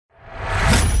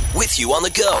with you on the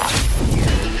go.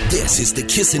 This is the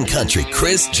Kissin' Country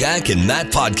Chris, Jack, and Matt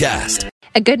podcast.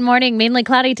 A good morning. Mainly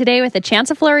cloudy today with a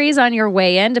chance of flurries on your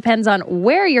way in. Depends on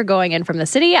where you're going in from the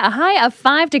city. A high of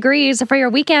 5 degrees for your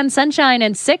weekend sunshine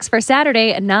and 6 for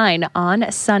Saturday, 9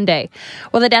 on Sunday.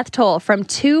 Well, the death toll from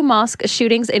 2 mosque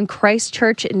shootings in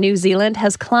Christchurch, New Zealand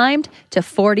has climbed to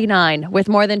 49, with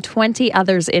more than 20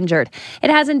 others injured. It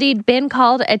has indeed been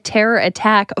called a terror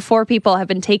attack. 4 people have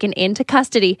been taken into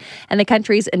custody, and the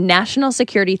country's national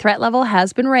security threat level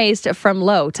has been raised from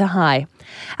low to high.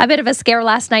 A bit of a scare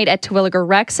last night at Terwilliger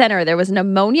Rec Center. There was an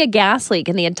ammonia gas leak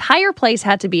and the entire place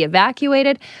had to be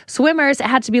evacuated. Swimmers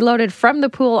had to be loaded from the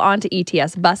pool onto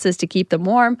ETS buses to keep them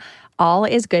warm. All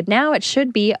is good now. It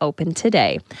should be open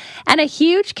today. And a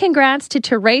huge congrats to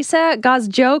Teresa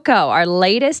Gozjoko, our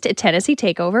latest Tennessee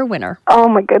Takeover winner. Oh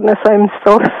my goodness, I'm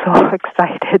so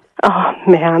excited. Oh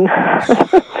man,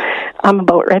 I'm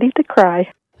about ready to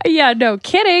cry. Yeah, no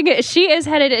kidding. She is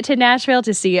headed to Nashville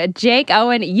to see Jake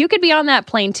Owen. You could be on that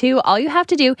plane too. All you have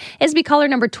to do is be caller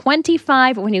number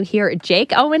 25 when you hear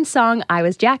Jake Owen's song, I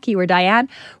Was Jack, You Were Diane.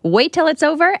 Wait till it's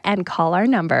over and call our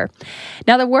number.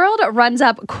 Now, the world runs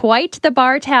up quite the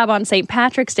bar tab on St.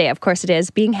 Patrick's Day. Of course, it is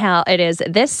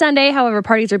this Sunday. However,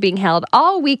 parties are being held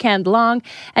all weekend long.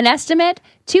 An estimate,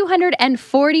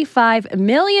 $245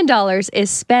 million is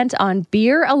spent on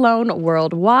beer alone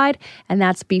worldwide, and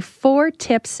that's before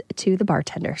tips to the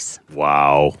bartenders.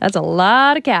 Wow. That's a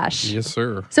lot of cash. Yes,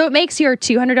 sir. So it makes your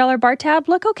 $200 bar tab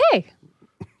look okay.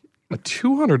 A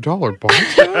 $200 bar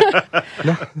tab?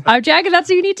 No. I'm Jack, and that's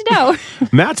what you need to know.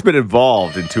 Matt's been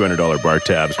involved in $200 bar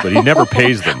tabs, but he never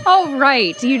pays them. Oh,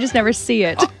 right. You just never see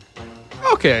it.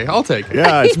 Okay, I'll take it.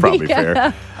 Yeah, it's probably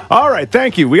fair. All right,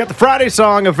 thank you. We got the Friday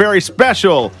song, a very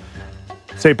special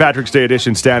St. Patrick's Day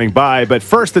edition standing by. But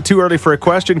first, the too early for a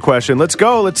question. Let's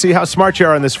go. Let's see how smart you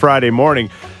are on this Friday morning.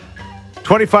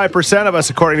 25% of us,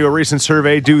 according to a recent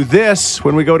survey, do this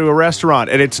when we go to a restaurant.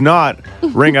 And it's not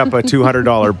ring up a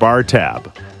 $200 bar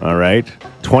tab. All right?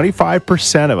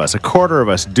 25% of us, a quarter of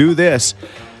us, do this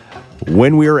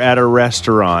when we're at a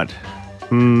restaurant.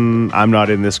 I'm not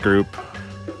in this group.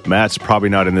 Matt's probably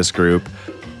not in this group.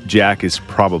 Jack is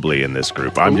probably in this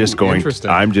group. I'm just going to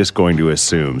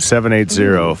assume.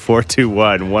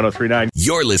 780-421-1039.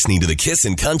 You're listening to the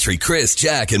Kissin' Country Chris,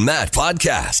 Jack, and Matt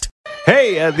podcast.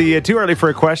 Hey, the too early for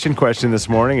a question this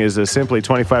morning is simply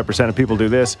 25% of people do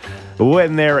this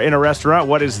when they're in a restaurant.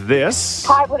 What is this?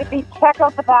 Hi, would it be check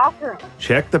out the bathroom?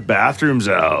 Check the bathrooms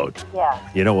out. Yeah.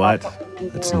 You know what?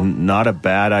 It's not a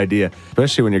bad idea,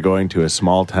 especially when you're going to a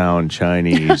small town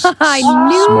Chinese. I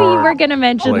knew you were going to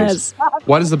mention this.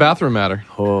 Why does the bathroom matter?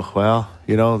 Oh, well,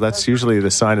 that's usually the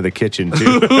sign of the kitchen,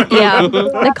 too. Yeah,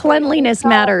 the cleanliness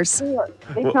matters. They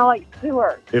smell like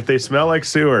sewer. If they smell like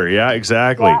sewer, yeah,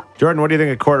 exactly. Yeah. Jordan, what do you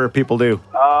think a quarter of people do?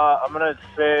 I'm going to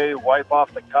say wipe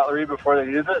off the cutlery before they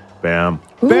use it. Bam.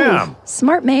 Ooh, Bam.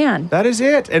 Smart man. That is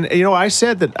it. And, I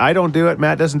said that I don't do it.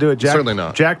 Matt doesn't do it. Jack, certainly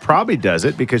not. Jack probably does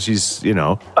it because she's,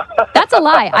 That's a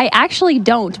lie. I actually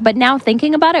don't. But now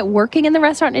thinking about it, working in the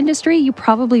restaurant industry, you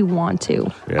probably want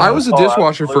to. Yeah. I was a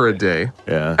dishwasher for a day.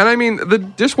 Yeah. And I mean, the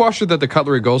dishwasher that the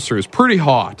cutlery goes through is pretty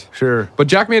hot. Sure. But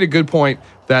Jack made a good point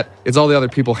that it's all the other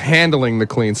people handling the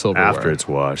clean silverware. After it's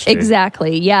washed.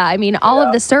 Exactly. Yeah. I mean, all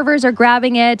of the servers are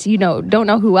grabbing it. Don't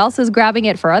know who else is grabbing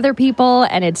it for other people.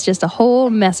 And it's just a whole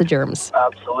mess of germs.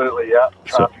 Absolutely, yeah.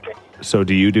 Trafficking. So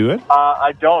do you do it?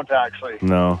 I don't actually.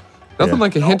 No. Nothing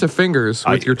like a hint of fingers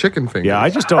with your chicken fingers. Yeah, I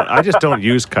just don't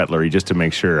use cutlery just to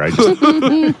make sure.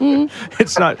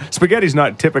 Spaghetti's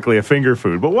not typically a finger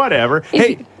food, but whatever.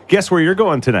 Hey, guess where you're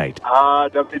going tonight?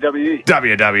 WWE.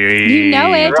 WWE. You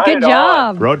know it. Right Good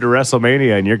job. Road to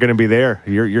WrestleMania, and you're going to be there.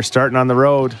 You're starting on the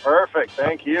road. Perfect,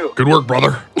 thank you. Good work,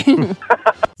 brother.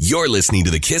 You're listening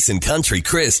to the Kissin' Country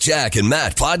Chris, Jack, and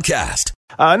Matt podcast.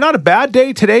 Not a bad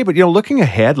day today, but looking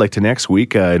ahead, like to next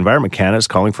week, Environment Canada is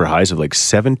calling for highs of like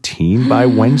 17 by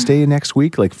Wednesday next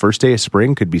week. Like first day of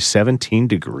spring could be 17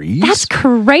 degrees. That's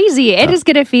crazy. It is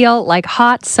going to feel like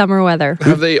hot summer weather.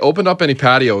 Have they opened up any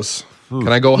patios? Can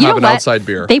I go have an outside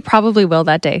beer? They probably will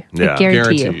that day. Yeah, I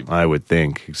guarantee you. I would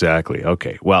think. Exactly.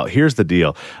 Okay. Well, here's the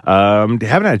deal. Haven't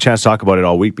had a chance to talk about it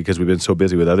all week because we've been so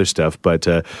busy with other stuff. But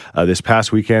this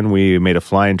past weekend, we made a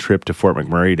flying trip to Fort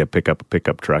McMurray to pick up a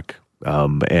pickup truck.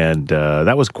 And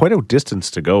that was quite a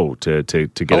distance to go to get a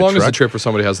truck. How long is the trip for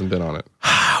somebody who hasn't been on it?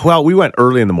 Well, we went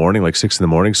early in the morning, like 6 in the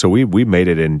morning, so we made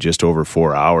it in just over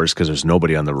 4 hours because there's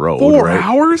nobody on the road. 4 right?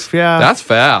 hours? Yeah. That's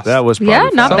fast. That was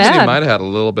probably not fast. bad. Somebody might have had a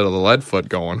little bit of the lead foot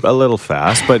going. A little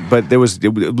fast, but there was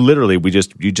literally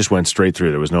you just went straight through.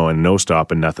 There was no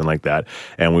stopping, nothing like that,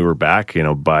 and we were back,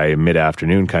 by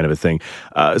mid-afternoon, kind of a thing.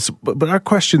 But our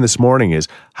question this morning is: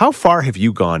 how far have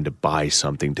you gone to buy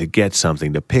something, to get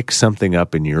something, to pick something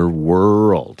up in your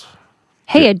world?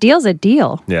 Hey, a deal's a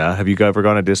deal. Yeah, have you ever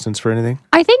gone a distance for anything?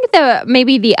 I think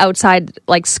maybe the outside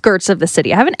skirts of the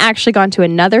city. I haven't actually gone to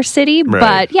another city,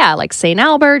 Right. but yeah, like St.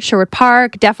 Albert, Sherwood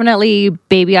Park, definitely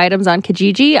baby items on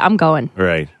Kijiji. I'm going.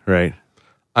 Right.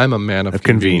 I'm a man of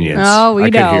Convenience. Oh, we I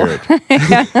know. could hear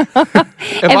it.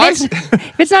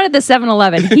 If it's not at the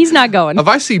 7-Eleven, he's not going. If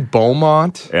I see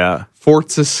Beaumont, Yeah.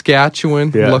 Fort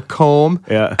Saskatchewan, Yeah. Lacombe,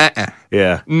 Yeah.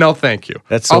 Yeah. no thank you.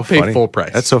 That's so I'll funny. pay full price.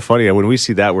 That's so funny. And when we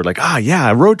see that, we're like,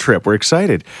 a road trip. We're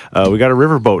excited. We got a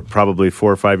riverboat probably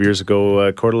 4 or 5 years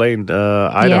ago, Coeur d'Alene,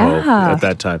 Idaho Yeah. at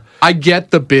that time. I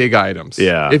get the big items.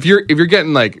 Yeah. If you're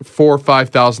getting like $4,000 or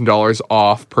 $5,000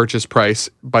 off purchase price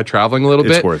by traveling a little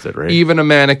It's bit, worth it, right? Even a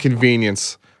man of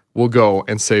convenience will go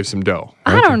and save some dough.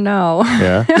 I don't know.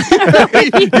 Yeah.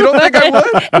 You don't think I would?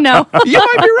 No. You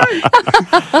might be right.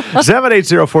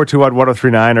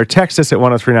 780-421-1039 or text us at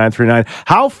 103939.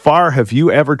 How far have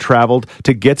you ever traveled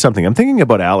to get something? I'm thinking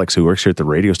about Alex, who works here at the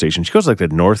radio station. She goes to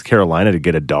North Carolina to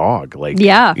get a dog.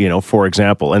 Yeah. For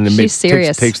example. And then She's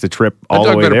serious. takes the trip That all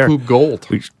the dog way better there. poop gold.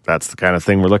 That's the kind of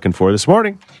thing we're looking for this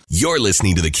morning. You're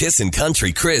listening to the Kissin'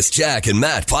 Country Chris, Jack, and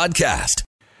Matt podcast.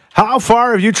 How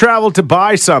far have you traveled to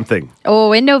buy something?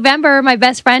 Oh, in November, my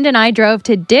best friend and I drove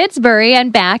to Didsbury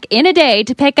and back in a day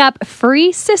to pick up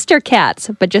free sister cats.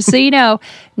 But just so you know,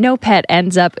 no pet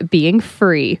ends up being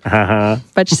free.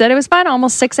 But she said it was fun,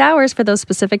 almost 6 hours for those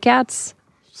specific cats.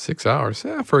 6 hours.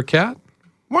 Yeah, for a cat.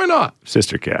 Why not?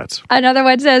 Sister cats. Another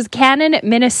one says Cannon,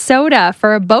 Minnesota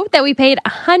for a boat that we paid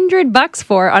 $100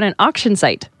 for on an auction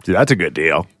site. Dude, that's a good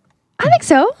deal. I think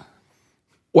so.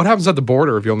 What happens at the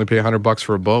border if you only pay $100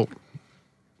 for a boat?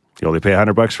 You only pay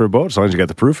 $100 for a boat as long as you got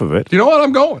the proof of it. You know what?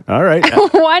 I'm going. All right.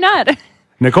 Why not?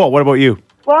 Nicole, what about you?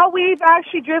 Well, we've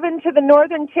actually driven to the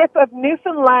northern tip of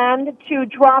Newfoundland to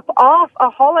drop off a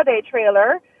holiday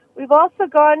trailer. We've also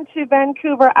gone to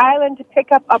Vancouver Island to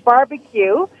pick up a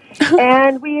barbecue.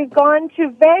 And we've gone to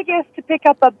Vegas to pick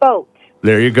up a boat.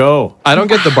 There you go. I don't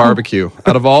get the barbecue.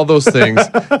 Out of all those things,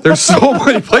 there's so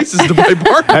many places to buy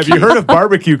barbecue. Have you heard of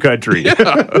barbecue country?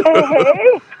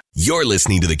 Hey. You're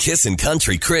listening to the Kissin'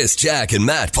 Country Chris, Jack, and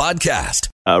Matt podcast.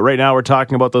 Right now, we're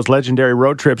talking about those legendary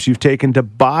road trips you've taken to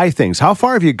buy things. How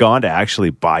far have you gone to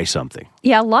actually buy something?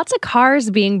 Yeah, lots of cars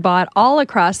being bought all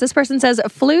across. This person says,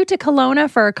 flew to Kelowna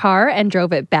for a car and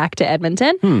drove it back to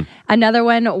Edmonton. Another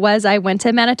one was, I went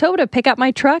to Manitoba to pick up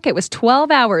my truck. It was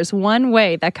 12 hours one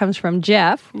way. That comes from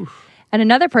Jeff. And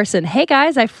another person, hey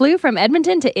guys, I flew from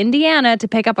Edmonton to Indiana to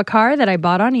pick up a car that I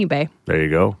bought on eBay. There you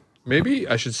go. Maybe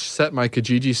I should set my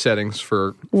Kijiji settings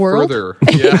for World? further.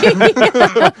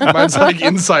 Yeah. Mine's like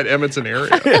inside Edmonton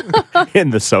area.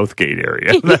 In the Southgate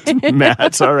area. That's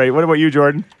Matt's. All right. What about you,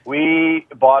 Jordan? We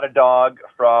bought a dog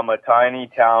from a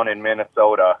tiny town in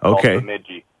Minnesota Okay. called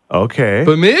Bemidji. Okay.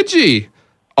 Bemidji.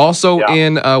 Also Yeah.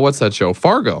 in, what's that show?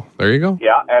 Fargo. There you go.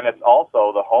 Yeah, and it's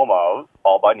also the home of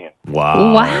Paul Bunyan.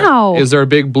 Wow. Wow. Is there a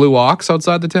big blue ox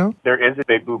outside the town? There is a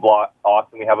big blue ox,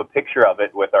 and we have a picture of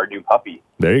it with our new puppy,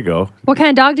 There you go. What kind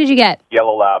of dog did you get?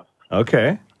 Yellow Lab.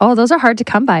 Okay. Oh, those are hard to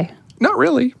come by. Not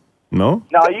really. No?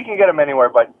 No, you can get them anywhere,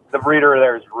 but the breeder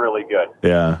there is really good.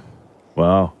 Yeah.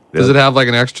 Wow. Does it have like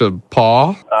an extra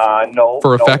paw? No.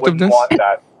 For no, effectiveness? wouldn't want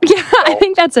that. Yeah, I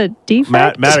think that's a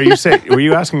defect. Matt, are you saying, were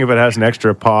you asking if it has an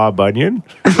extra paw bunion?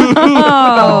 Oh.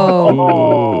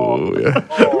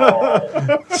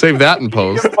 Save that in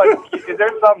post. Is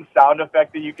there some sound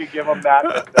effect that you could give him,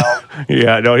 Matt?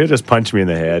 Yeah, no, he'll just punch me in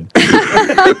the head.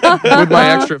 With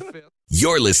my extra fist.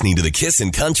 You're listening to the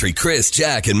Kissin' Country Chris,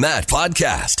 Jack, and Matt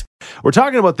podcast. We're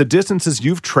talking about the distances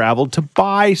you've traveled to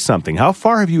buy something. How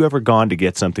far have you ever gone to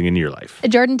get something in your life?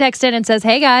 Jordan texted and says,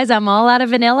 hey guys, I'm all out of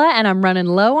vanilla and I'm running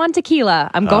low on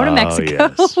tequila. I'm going to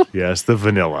Mexico. Yes, the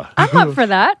vanilla. I'm up for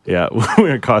that. Yeah, we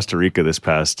were in Costa Rica this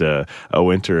past a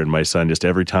winter, and my son, just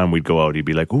every time we'd go out, he'd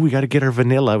be like, oh, we got to get our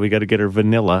vanilla. We got to get our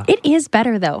vanilla. It is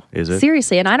better though. Is it?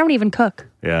 Seriously, and I don't even cook.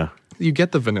 Yeah. You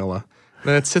get the vanilla.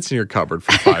 Then it sits in your cupboard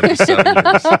for 5 to 7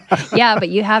 years. Yeah, but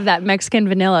you have that Mexican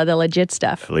vanilla, the legit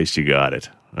stuff. At least you got it.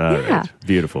 All Yeah. right.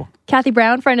 Beautiful. Kathy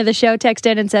Brown, friend of the show,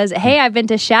 texted and says, hey, I've been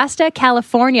to Shasta,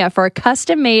 California for a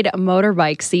custom-made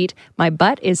motorbike seat. My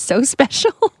butt is so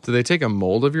special. Do they take a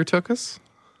mold of your tuchus?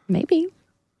 Maybe.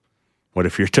 What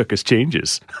if your tuchus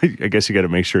changes? I guess you got to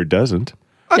make sure it doesn't.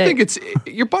 I think it's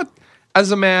your butt. As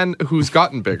a man who's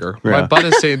gotten bigger, my butt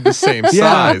is the same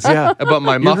size, but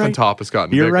my muffin top has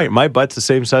gotten bigger. You're right. My butt's the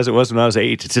same size it was when I was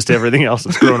 8. It's just everything else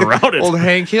that's grown around it. Old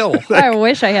Hank Hill. I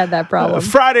wish I had that problem.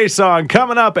 Friday song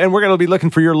coming up, and we're going to be looking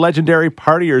for your legendary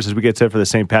partiers as we get set for the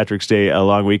St. Patrick's Day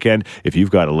long weekend. If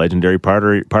you've got a legendary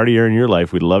partier in your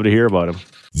life, we'd love to hear about him.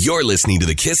 You're listening to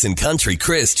the Kissin' Country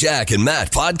Chris, Jack, and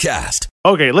Matt podcast.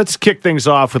 Okay, let's kick things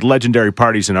off with legendary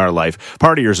partiers in our life.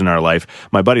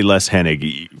 My buddy Les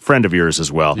Hennig, friend of yours as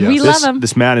well. Yes. We love him.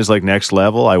 This man is like next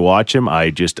level. I watch him.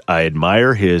 I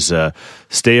admire his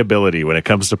stayability when it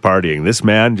comes to partying. This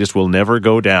man just will never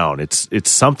go down.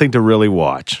 It's something to really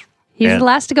watch. He's the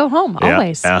last to go home,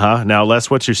 always. Now,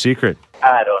 Les, what's your secret?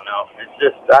 I don't know. It's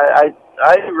just I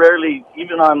rarely,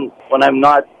 even when I'm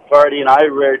not partying,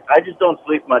 I just don't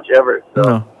sleep much ever. So.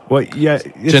 No. Well, yeah,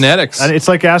 genetics. And it's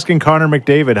like asking Connor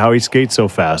McDavid how he skates so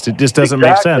fast. It just doesn't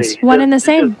make sense. One and the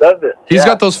same. He's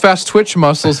got those fast twitch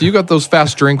muscles. You got those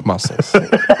fast drink muscles.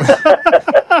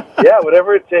 Yeah,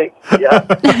 whatever it takes. Yeah.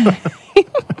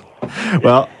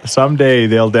 Well, someday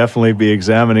they'll definitely be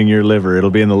examining your liver. It'll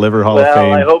be in the Liver Hall of Fame.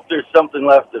 Well, I hope there's something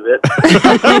left of it.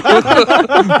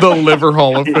 The Liver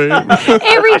Hall of Fame.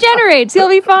 It regenerates. He'll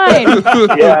be fine.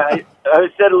 Yeah, I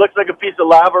said it looks like a piece of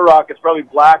lava rock. It's probably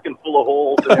black and full of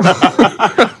holes. And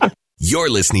everything. You're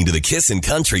listening to the Kissin'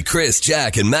 Country Chris,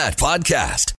 Jack, and Matt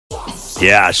podcast.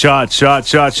 Yeah, shots.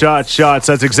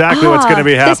 That's exactly what's going to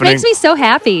be happening. This makes me so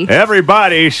happy.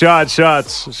 Everybody, shots.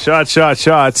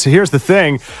 Here's the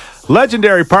thing.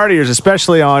 Legendary partiers,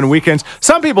 especially on weekends,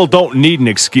 some people don't need an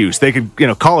excuse. They could,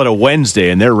 call it a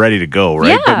Wednesday and they're ready to go, right?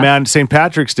 Yeah. But man, St.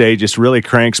 Patrick's Day just really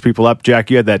cranks people up. Jack,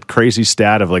 you had that crazy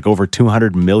stat of like over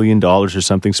 $200 million or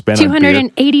something spent on beer.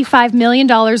 $285 million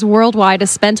worldwide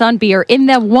is spent on beer in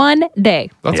the one day.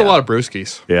 That's a lot of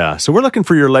brewskis. Yeah, so we're looking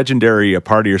for your legendary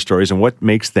partier stories and what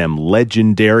makes them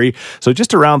legendary. So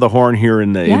just around the horn here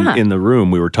in the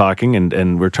room, we were talking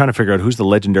and we're trying to figure out who's the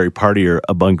legendary partier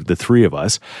among the three of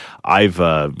us. I've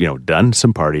done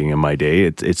some partying in my day.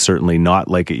 It's certainly not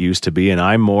like it used to be, and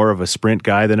I'm more of a sprint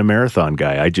guy than a marathon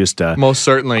guy. I just most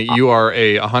certainly you are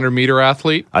a 100-meter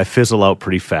athlete. I fizzle out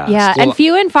pretty fast. Yeah, and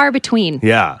few and far between.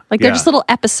 Yeah, they're just little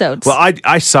episodes. Well,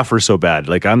 I suffer so bad.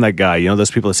 Like I'm that guy. Those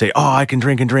people that say, "Oh, I can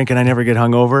drink and I never get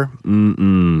hungover."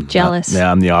 Jealous.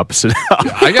 Yeah, I'm the opposite.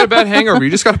 I got a bad hangover. You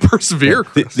just got to persevere.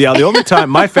 The only time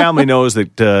my family knows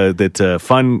that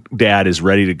fun dad is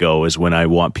ready to go is when I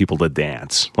want people to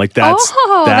dance. Like that's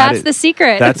the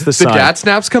secret. That's the sign. The dad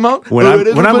snaps come out when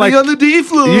I'm like on the D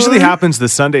floor. It usually happens the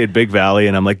Sunday at Big Valley,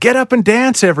 and I'm like, get up and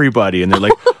dance, everybody, and they're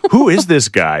like, who is this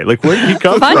guy? Like, where did he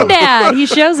come from? Fun dad, he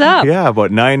shows up. Yeah,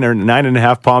 about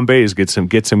 9.5 Palm Bays gets him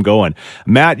going.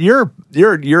 Matt, you're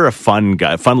a fun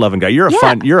guy, fun-loving guy. You're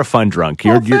a fun drunk.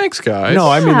 Thanks, guys. No,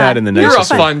 I mean that in the nicest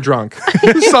You're a fun drunk.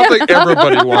 Something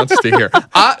everybody wants to hear.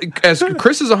 As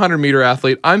Chris is a 100-meter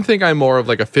athlete, I'm more of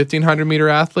like a 1,500-meter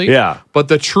athlete. Yeah. But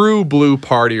the true blue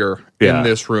partier in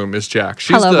this room is Jack.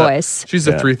 Boys. She's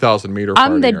the 3,000-meter partier.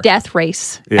 I'm the death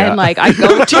race. Yeah. And I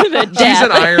go to the death. She's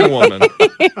an Iron Woman.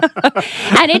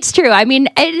 And it's true. I mean,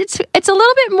 it's a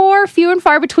little bit more few and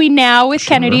far between now with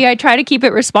Kennedy. I try to keep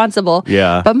it responsible.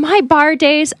 Yeah. But my bar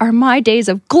days are my days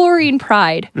of glory and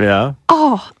pride. Yeah.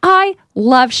 Oh, I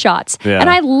love shots. Yeah. And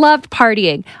I loved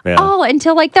partying. Yeah. Oh,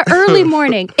 until the early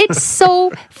morning. It's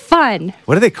so fun.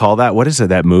 What do they call that? What is it?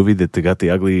 That movie that they got the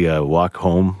ugly walk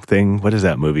home thing? What is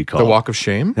that movie called? The Walk of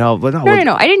Shame? No.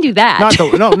 I didn't do that.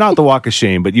 Not the Walk of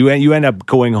Shame, but you end up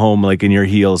going home like in your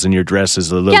heels and your dress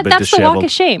is a little bit that's disheveled. the Walk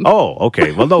of Shame. Oh,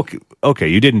 okay. Well, okay,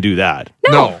 you didn't do that.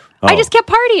 No. I just kept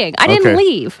partying. I didn't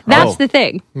leave. That's the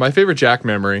thing. My favorite Jack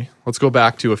memory, let's go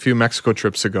back to a few Mexico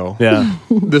trips ago. Yeah.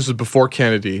 This was before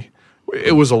Kennedy.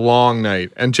 It was a long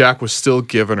night, and Jack was still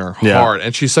giving her hard.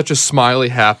 And she's such a smiley,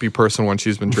 happy person when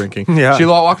she's been drinking. Yeah. She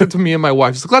walked up to me and my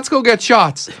wife. She's like, let's go get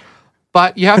shots.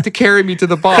 But you have to carry me to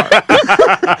the bar.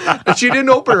 And she didn't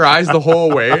open her eyes the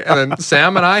whole way. And then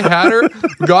Sam and I had her,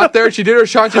 got there, she did her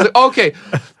shot. She's like, okay,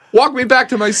 walk me back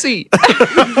to my seat.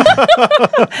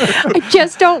 I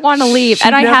just don't want to leave.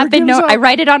 And I have been I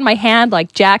write it on my hand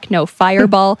like, Jack, no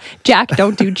fireball. Jack,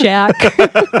 don't do Jack.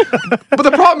 But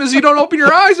the problem is you don't open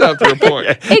your eyes after a point.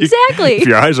 Exactly. If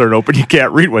your eyes aren't open, you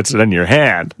can't read what's in your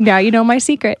hand. Now you know my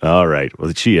secret. All right.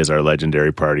 Well, she is our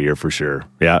legendary partier for sure.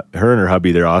 Yeah, her and her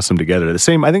hubby, they're awesome together. I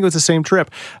think it was the same trip.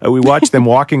 We watched them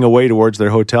walking away towards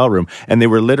their hotel room, and they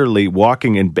were literally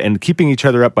walking and keeping each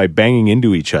other up by banging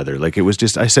into each other. Like it was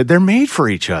just, I said, said they're made for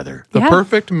each other. The Yeah.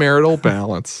 perfect marital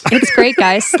balance. It's great,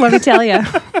 guys. Let me tell you.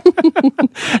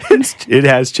 It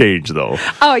has changed, though.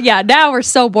 Oh, yeah. Now we're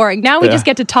so boring. Now we just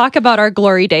get to talk about our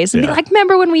glory days and be like,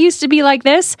 remember when we used to be like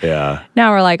this? Yeah.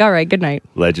 Now we're like, all right, good night.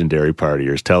 Legendary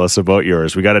partiers. Tell us about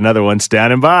yours. We got another one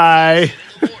standing by.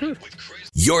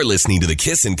 You're listening to the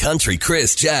Kissin' Country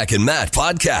Chris, Jack, and Matt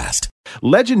podcast.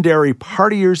 Legendary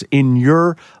partiers in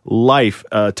your life.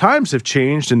 Times have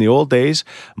changed. In the old days,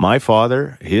 my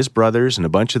father, his brothers, and a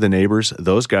bunch of the neighbors,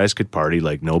 those guys could party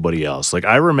like nobody else. Like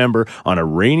I remember on a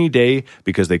rainy day,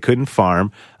 because they couldn't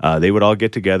farm, they would all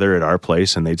get together at our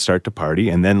place and they'd start to party.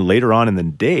 And then later on in the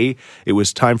day, it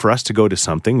was time for us to go to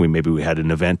something. Maybe we had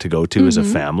an event to go to as a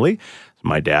family.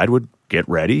 My dad would get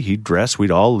ready, he'd dress,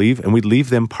 we'd all leave, and we'd leave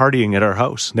them partying at our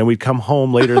house. And then we'd come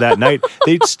home later that night,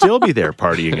 they'd still be there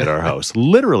partying at our house.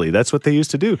 Literally, that's what they used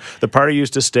to do. The party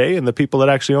used to stay, and the people that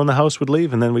actually owned the house would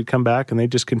leave, and then we'd come back, and they'd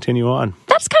just continue on.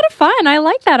 That's kind of fun. I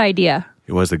like that idea.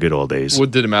 It was the good old days.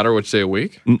 Did it matter which day a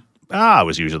week? It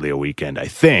was usually a weekend, I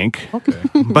think. Okay.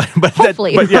 But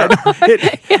Hopefully.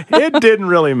 it didn't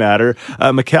really matter.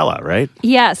 Michaela, right?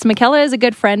 Yes, Michaela is a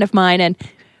good friend of mine, and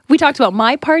we talked about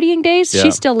my partying days. Yeah.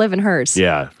 She's still living hers.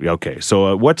 Yeah. Okay.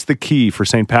 So what's the key for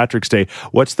St. Patrick's Day?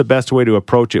 What's the best way to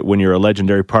approach it when you're a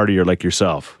legendary partier like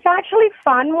yourself? It's actually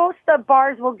fun. Most of the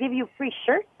bars will give you free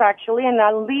shirts, actually, and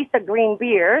at least a green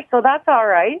beer, so that's all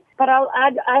right. But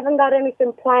I haven't got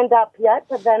anything planned up yet,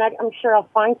 but then I'm sure I'll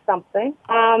find something.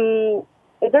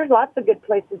 There's lots of good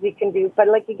places you can do, but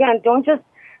again, don't just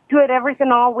do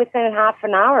everything all within half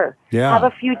an hour. Yeah. Have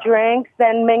a few drinks,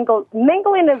 then mingle.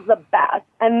 Mingling is the best,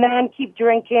 and then keep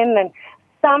drinking. And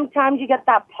sometimes you get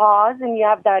that pause, and you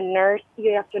have to nurse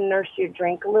your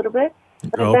drink a little bit.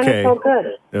 But then it's so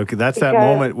good. Okay, that's that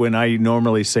moment when I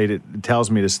normally say it tells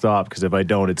me to stop, because if I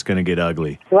don't, it's going to get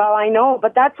ugly. Well, I know,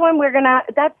 but that's when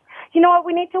you know what,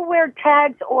 we need to wear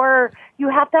tags, or you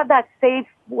have to have that safe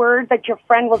word that your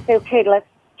friend will say, okay, let's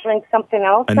drink something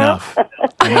else. Enough.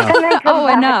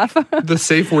 Enough. The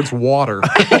safe word's water.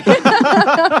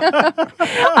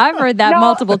 I've heard that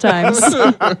multiple times.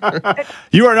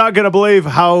 You are not going to believe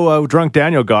how drunk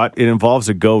Daniel got. It involves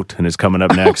a goat, and it's coming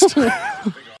up next.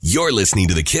 You're listening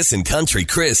to the Kissin' Country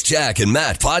Chris, Jack, and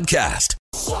Matt podcast.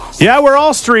 Yeah, we're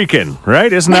all streaking,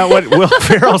 right? Isn't that what Will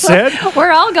Ferrell said?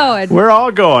 We're all going. We're all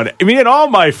going. Me and all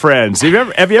my friends.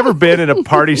 Have you ever been in a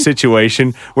party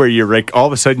situation where you're like, all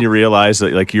of a sudden you realize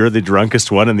that you're the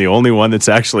drunkest one and the only one that's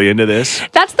actually into this?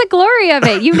 That's the glory of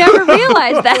it. You never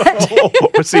realize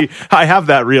that. See, I have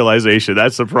that realization.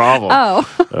 That's the problem.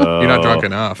 You're not drunk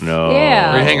enough. No.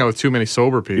 Yeah. Or you hang out with too many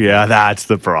sober people. Yeah, that's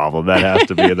the problem. That has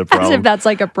to be the problem. As if that's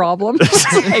a problem.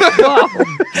 Whoa.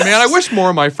 Man, I wish more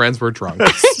of my friends were drunk.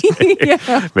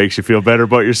 Makes you feel better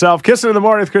about yourself. Kissing in the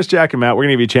Morning with Chris, Jack, and Matt. We're going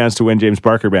to give you a chance to win James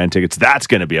Barker Band tickets. That's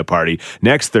going to be a party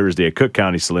next Thursday at Cook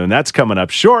County Saloon. That's coming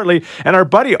up shortly. And our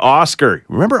buddy Oscar.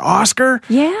 Remember Oscar?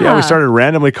 Yeah. Yeah, we started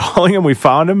randomly calling him. We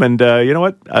found him. And you know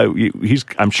what?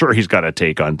 I'm sure he's got a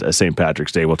take on St.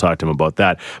 Patrick's Day. We'll talk to him about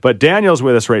that. But Daniel's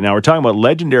with us right now. We're talking about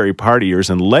legendary partiers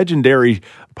and legendary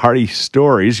party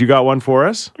stories. You got one for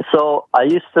us? So I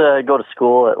used to go to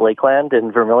school at Lakeland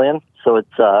in Vermilion. So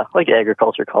it's like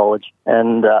agriculture college.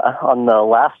 And on the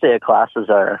last day of classes,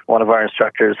 one of our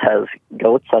instructors has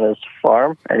goats on his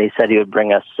farm, and he said he would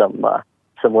bring us some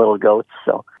little goats.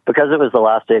 So because it was the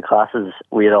last day of classes,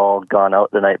 we had all gone out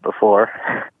the night before.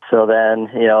 So then,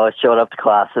 I showed up to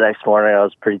class the next morning. I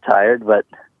was pretty tired, but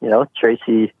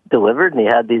Tracy delivered, and he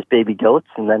had these baby goats,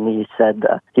 and then he said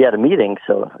he had a meeting,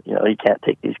 so, he can't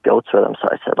take these goats with him. So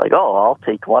I said, I'll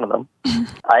take one of them.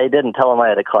 I didn't tell him I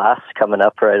had a class coming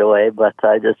up right away, but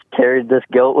I just carried this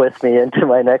goat with me into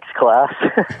my next class.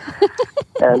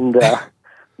 And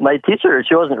my teacher,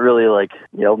 she wasn't really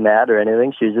mad or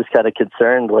anything. She was just kind of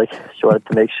concerned. She wanted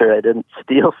to make sure I didn't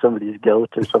steal somebody's goat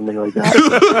or something like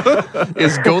that.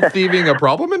 Is goat thieving a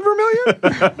problem in Vermilion?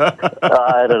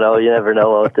 I don't know. You never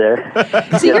know out there.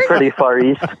 So you're pretty far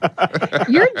east.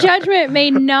 Your judgment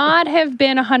may not have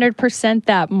been 100%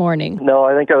 that morning. No,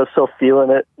 I think I was still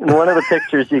feeling it. In one of the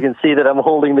pictures, you can see that I'm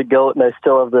holding the goat, and I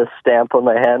still have the stamp on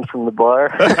my hand from the bar.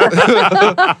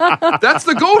 That's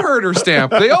the goat herder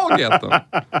stamp. They all get them.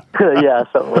 Yeah,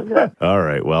 something like that. All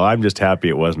right. Well, I'm just happy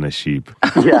it wasn't a sheep.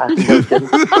 Yeah. No kidding.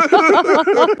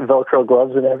 Velcro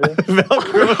gloves and everything.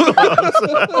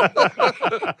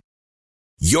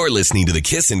 You're listening to the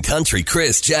Kissin' Country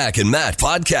Chris, Jack, and Matt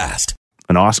podcast.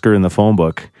 An Oscar in the phone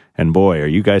book. And boy, are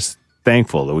you guys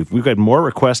thankful that we've got more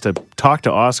requests to talk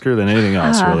to Oscar than anything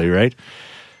else, really, right?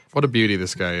 What a beauty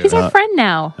this guy is. He's our friend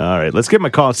now. All right. Let's give him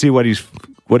a call and see what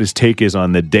his take is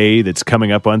on the day that's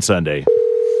coming up on Sunday.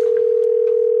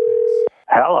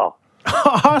 Hello.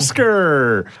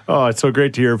 Oscar! Oh, it's so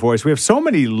great to hear your voice. We have so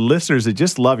many listeners that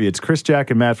just love you. It's Chris, Jack,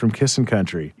 and Matt from Kissin'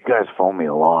 Country. You guys phone me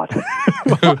a lot.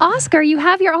 Well, Oscar, you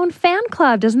have your own fan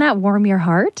club. Doesn't that warm your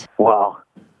heart? Well,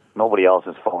 nobody else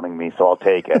is phoning me, so I'll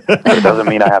take it. But it doesn't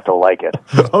mean I have to like it.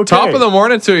 Okay. Top of the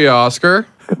morning to you, Oscar.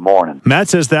 Good morning. Matt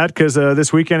says that because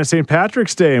this weekend is St.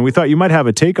 Patrick's Day, and we thought you might have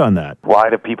a take on that. Why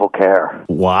do people care?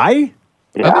 Why?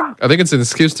 Yeah. I think it's an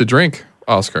excuse to drink,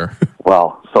 Oscar.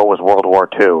 Well, so was World War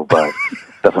II, but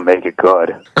doesn't make it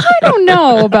good. I don't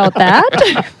know about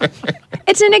that.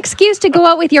 It's an excuse to go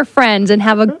out with your friends and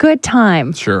have a good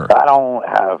time. Sure. I don't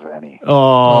have any.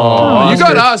 Oh, You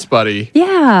got us, buddy.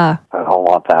 Yeah. I don't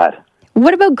want that.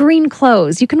 What about green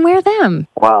clothes? You can wear them.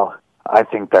 Well, I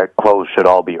think that clothes should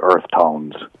all be earth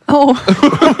tones. Oh.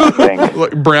 I think,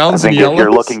 Like browns I and think yellows. if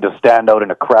you're looking to stand out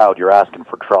in a crowd, you're asking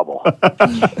for trouble.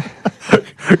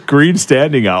 green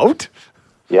standing out?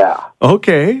 Yeah.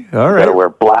 Okay, all You right. gotta wear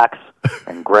blacks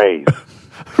and grays.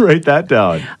 Write that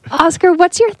down. Oscar,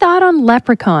 what's your thought on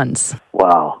leprechauns?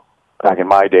 Well, back in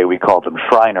my day, we called them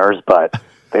Shriners, but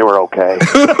they were okay.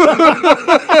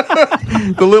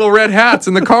 The little red hats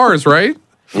in the cars, right?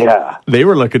 Yeah. They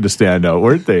were looking to stand out,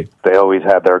 weren't they? They always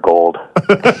had their gold.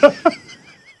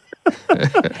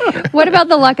 What about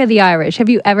the luck of the Irish? Have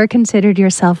you ever considered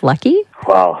yourself lucky?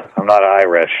 Well, I'm not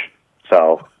Irish,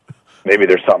 so maybe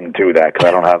there's something to that because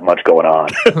I don't have much going on.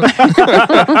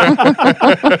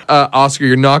 Oscar,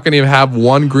 you're not going to have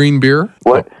one green beer?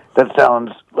 What? That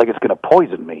sounds like it's going to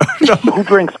poison me. Who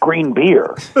drinks green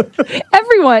beer?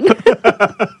 Everyone.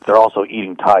 They're also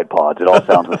eating Tide Pods. It all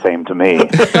sounds the same to me.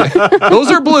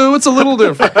 Those are blue. It's a little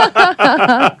different.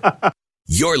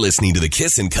 You're listening to the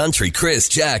Kissin' Country Chris,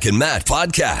 Jack, and Matt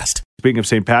podcast. Speaking of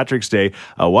St. Patrick's Day,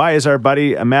 why is our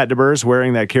buddy Matt DeBurs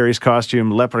wearing that Carrie's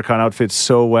costume leprechaun outfit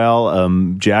so well?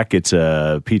 Jack gets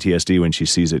PTSD when she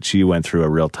sees it. She went through a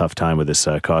real tough time with this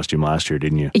costume last year,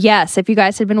 didn't you? Yes, if you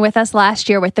guys had been with us last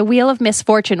year with the Wheel of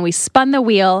Misfortune, we spun the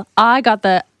wheel. I got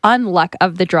the unluck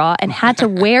of the draw and had to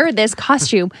wear this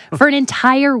costume for an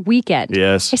entire weekend.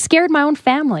 Yes. I scared my own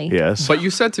family. Yes. But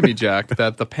you said to me, Jack,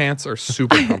 that the pants are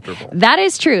super comfortable. That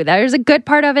is true. That is a good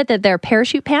part of it, that they're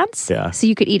parachute pants. Yeah. So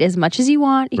you could eat as much as you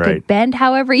want. You Right. could bend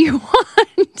however you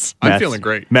want. I'm feeling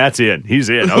great. Matt's in. He's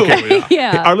in. Okay.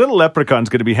 Yeah. Our little leprechaun's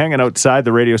going to be hanging outside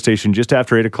the radio station just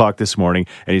after 8 o'clock this morning,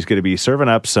 and he's going to be serving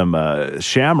up some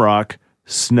Shamrock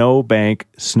snowbank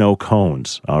snow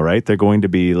cones. All right, they're going to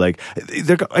be like,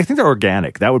 I think they're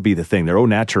organic. That would be the thing. They're au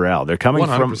naturel. They're coming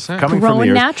 100%. from Grown the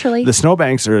earth. naturally. The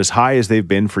snowbanks are as high as they've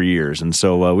been for years, and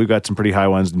so we've got some pretty high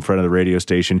ones in front of the radio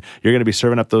station. You're going to be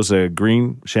serving up those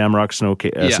green Shamrock snow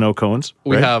cones.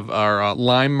 We right? have our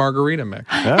lime margarita mix.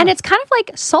 And it's kind of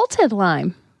like salted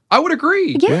lime. I would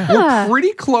agree. Yeah. We're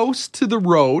pretty close to the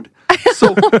road, so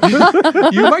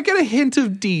you might get a hint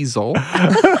of diesel.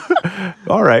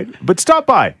 All right, but stop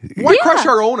by. Why crush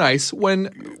our own ice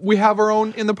when we have our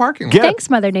own in the parking lot? Thanks,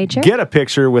 Mother Nature. Get a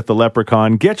picture with the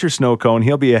leprechaun. Get your snow cone.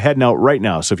 He'll be heading out right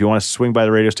now. So if you want to swing by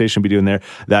the radio station, be doing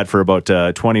that for about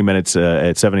 20 minutes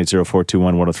at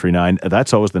 780-421-1039.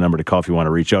 That's always the number to call if you want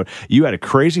to reach out. You had a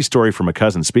crazy story from a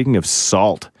cousin. Speaking of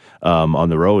salt on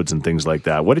the roads and things like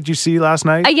that. What did you see last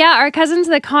night? Yeah, our cousins,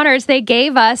 the Connors, they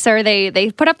gave us, or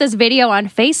they put up this video on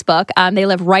Facebook. They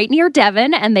live right near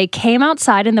Devon, and they came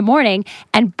outside in the morning,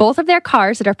 and both of their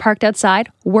cars that are parked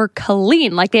outside were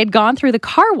clean, like they had gone through the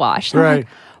car wash. They're Right. like,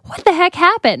 what the heck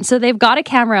happened? So they've got a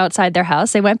camera outside their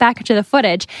house. They went back into the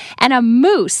footage, and a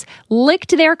moose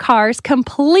licked their cars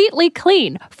completely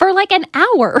clean for like an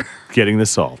hour. Getting the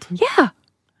salt. Yeah.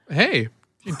 Hey,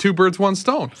 two birds, one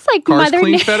stone. It's like Cars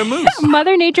clean, fed a moose.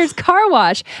 Mother Nature's car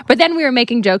wash. But then we were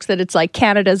making jokes that it's like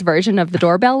Canada's version of the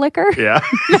doorbell licker. Yeah.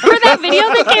 Remember that video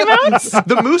that came out?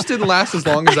 The moose didn't last as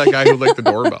long as that guy who licked the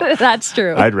doorbell. That's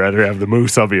true. I'd rather have the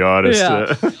moose, I'll be honest.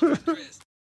 Yeah.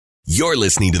 You're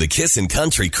listening to the Kissin'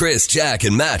 Country Chris, Jack,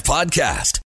 and Matt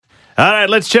podcast. All right,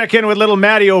 let's check in with little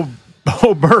Matty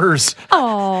O'Burs.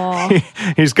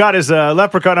 Aww. He's got his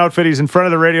leprechaun outfit. He's in front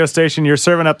of the radio station. You're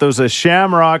serving up those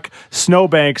Shamrock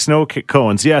snowbank snow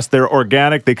cones. Yes, they're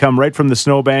organic. They come right from the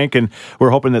snowbank, and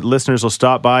we're hoping that listeners will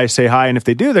stop by, say hi, and if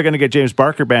they do, they're going to get James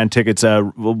Barker Band tickets.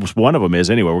 One of them is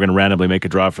anyway. We're going to randomly make a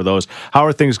draw for those. How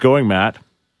are things going, Matt?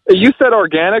 You said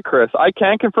organic, Chris. I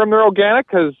can't confirm they're organic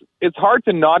because it's hard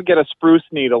to not get a spruce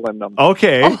needle in them.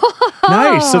 Okay.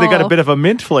 Nice. So they got a bit of a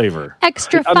mint flavor.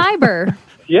 Extra fiber.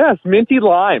 Yes, minty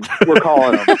lime, we're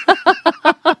calling them.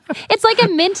 It's like a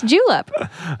mint julep.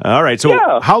 All right.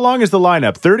 So how long is the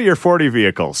lineup? 30 or 40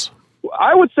 vehicles?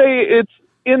 I would say it's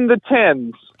in the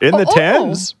tens. In the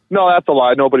tens? No, that's a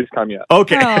lie. Nobody's come yet.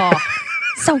 Okay. Oh.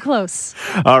 So close.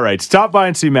 All right, stop by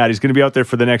and see Matt. He's going to be out there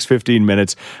for the next 15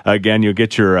 minutes. Again, you'll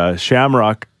get your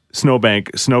Shamrock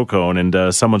snowbank snow cone,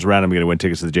 and someone's randomly going to win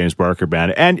tickets to the James Barker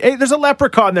Band. And hey, there's a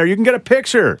leprechaun there. You can get a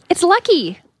picture It's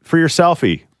lucky. for your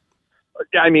selfie.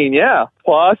 I mean, yeah.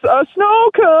 Plus a snow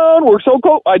cone. We're so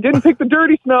cold. I didn't pick the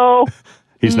dirty snow.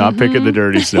 He's not picking the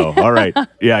dirty snow. All right.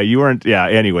 Yeah, you weren't. Yeah,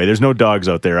 anyway, there's no dogs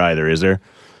out there either, is there?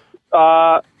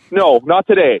 No, not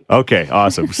today. Okay,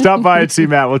 awesome. Stop by and see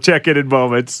Matt. We'll check in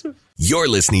moments. You're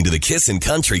listening to the Kissin'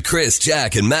 Country Chris,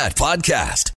 Jack, and Matt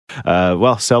podcast.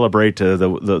 Well, celebrate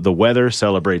the weather,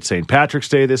 celebrate St. Patrick's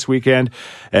Day this weekend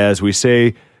as we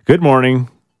say good morning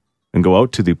and go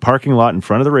out to the parking lot in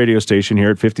front of the radio station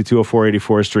here at 5204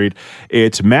 84th Street.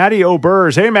 It's Matty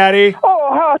O'Burs. Hey, Matty.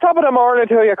 Oh, top of the morning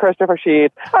to you, Christopher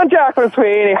Sheets. I'm Jacqueline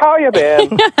Sweeney. How you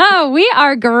been? We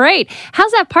are great.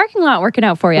 How's that parking lot working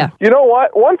out for you? You know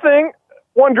what? One thing,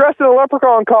 when dressed in a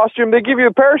leprechaun costume, they give you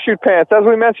parachute pants, as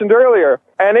we mentioned earlier.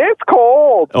 And it's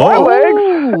cold. My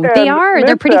legs. They are.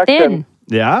 They're pretty thin.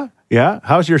 Yeah? Yeah?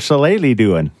 How's your shillelagh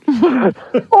doing?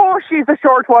 Oh, she's a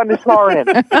short one this morning.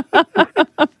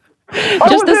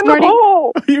 Just this morning.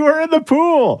 You were in the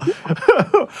pool.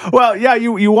 Well, yeah,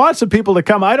 you want some people to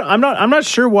come. I'm not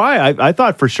sure why. I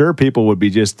thought for sure people would be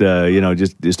just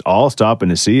all stopping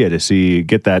to see it,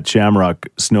 get that Shamrock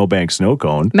snowbank snow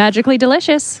cone. Magically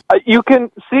delicious. You can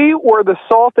see where the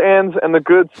salt ends and the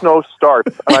good snow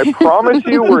starts. And I promise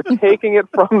you, we're taking it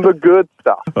from the good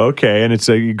stuff. Okay, and it's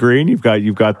green. You've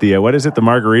got the what is it? The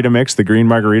margarita mix, the green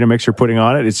margarita mix you're putting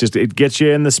on it. It gets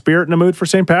you in the spirit and the mood for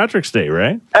St. Patrick's Day,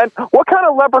 right? And what kind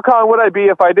of leprechaun would I be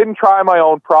if I didn't try my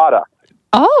own product?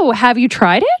 Oh, have you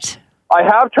tried it? I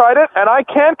have tried it, and I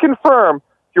can confirm.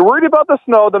 If you're worried about the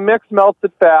snow, the mix melts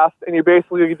it fast, and you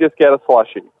basically just get a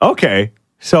slushie. Okay.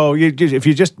 So if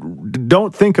you just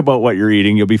don't think about what you're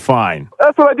eating, you'll be fine.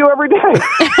 That's what I do every day.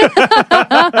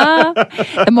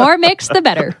 The more mix, the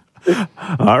better.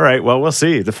 All right. Well, we'll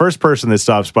see. The first person that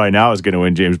stops by now is going to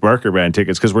win James Barker Band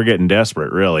tickets because we're getting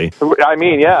desperate, really. I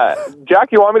mean, yeah. Jack,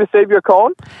 you want me to save you a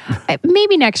cone?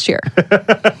 Maybe next year.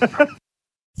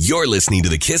 You're listening to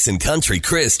the Kissin' Country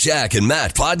Chris, Jack, and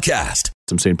Matt podcast.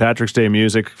 Some St. Patrick's Day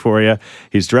music for you.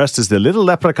 He's dressed as the little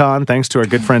leprechaun, thanks to our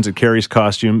good friends at Carrie's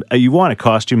Costume. You want a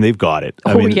costume, they've got it.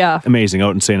 Yeah. Amazing.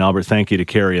 Out in St. Albert. Thank you to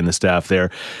Carrie and the staff there.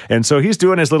 And so he's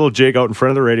doing his little jig out in front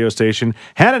of the radio station,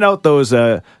 handing out those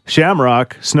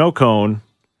Shamrock snowbank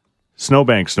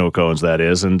snow cones, that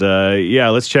is. And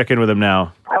let's check in with him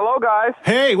now. Hello, guys.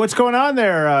 Hey, what's going on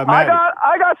there, Matt?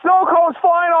 I got snow cones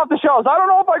flying off the shelves. I don't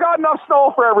know if I got enough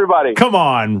snow for everybody. Come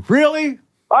on. Really?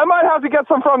 I might have to get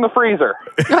some from the freezer.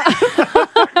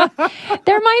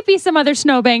 There might be some other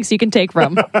snowbanks you can take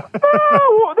from.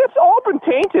 Oh, it's all been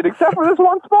tainted except for this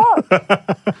one spot.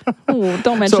 Ooh,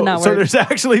 don't mention that word. So there's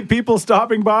actually people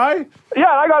stopping by? Yeah,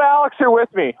 and I got Alex here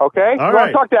with me, okay? All you want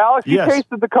to talk to Alex? Yes. He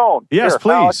tasted the cone. Yes, Here,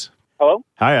 please. Alex. Hello?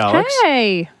 Hi, Alex.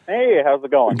 Hey. Hey, how's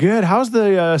it going? Good. How's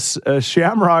the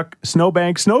Shamrock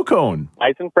snowbank snow cone?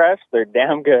 Nice and fresh. They're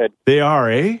damn good. They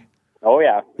are, eh? Oh,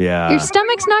 yeah. Yeah. Your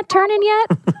stomach's not turning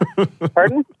yet?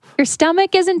 Pardon? Your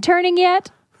stomach isn't turning yet?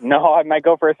 No, I might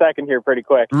go for a second here pretty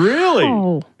quick. Really?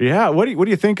 Oh. Yeah. What do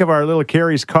you think of our little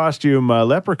Carrie's costume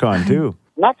leprechaun, too?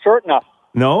 Not short enough.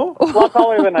 No? A lot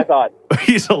taller than I thought.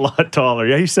 He's a lot taller.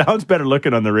 Yeah, he sounds better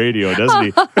looking on the radio, doesn't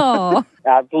he? Oh.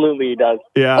 Absolutely, he does.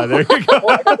 Yeah, there you go.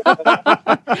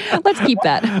 Let's keep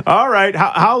that. All right.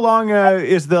 How long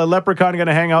is the leprechaun going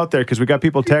to hang out there? Because we got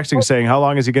people texting saying, how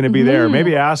long is he going to be there?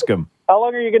 Maybe ask him. How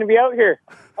long are you going to be out here?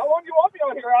 How long do you want me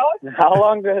out here,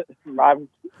 Alex?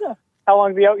 How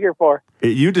long is he out here for?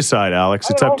 You decide, Alex.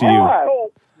 It's up to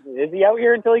you. Is he out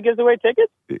here until he gives away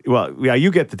tickets? Well, yeah,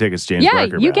 you get the tickets, James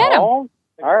Barker. You get them. Oh,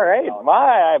 all right.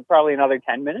 Why? Probably another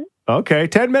 10 minutes. Okay,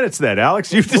 10 minutes then.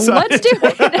 Alex, you decide. Let's do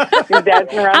it. He's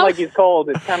dancing around like he's cold.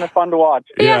 It's kind of fun to watch.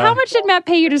 Yeah, how much did Matt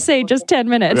pay you to say just 10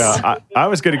 minutes? Yeah, I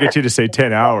was going to get you to say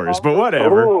 10 hours, but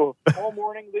whatever. Ooh. All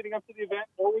morning leading up to the event,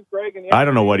 always Greg and I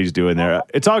don't know what he's doing there.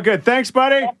 It's all good. Thanks,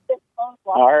 buddy.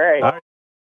 All right.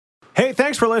 Hey,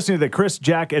 thanks for listening to the Chris,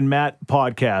 Jack, and Matt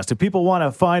podcast. If people want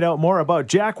to find out more about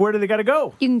Jack, where do they got to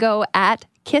go? You can go at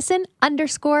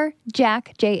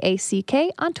kissin_Jack,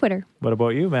 Jack, on Twitter. What about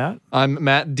you, Matt? I'm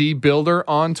Matt D. Builder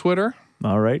on Twitter.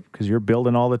 All right, because you're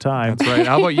building all the time. That's right.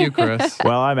 How about you, Chris?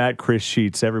 Well, I'm at Chris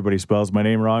Sheets. Everybody spells my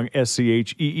name wrong,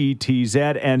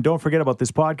 SCHEETZ. And don't forget about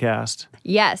this podcast.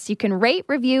 Yes, you can rate,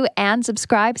 review, and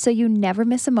subscribe so you never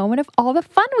miss a moment of all the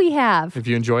fun we have. If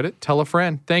you enjoyed it, tell a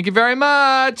friend. Thank you very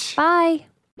much. Bye.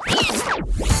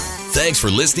 Thanks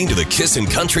for listening to the Kissin'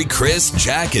 Country Chris,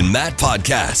 Jack, and Matt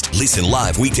podcast. Listen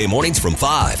live weekday mornings from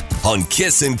 5 on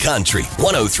Kissin' Country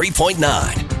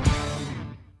 103.9.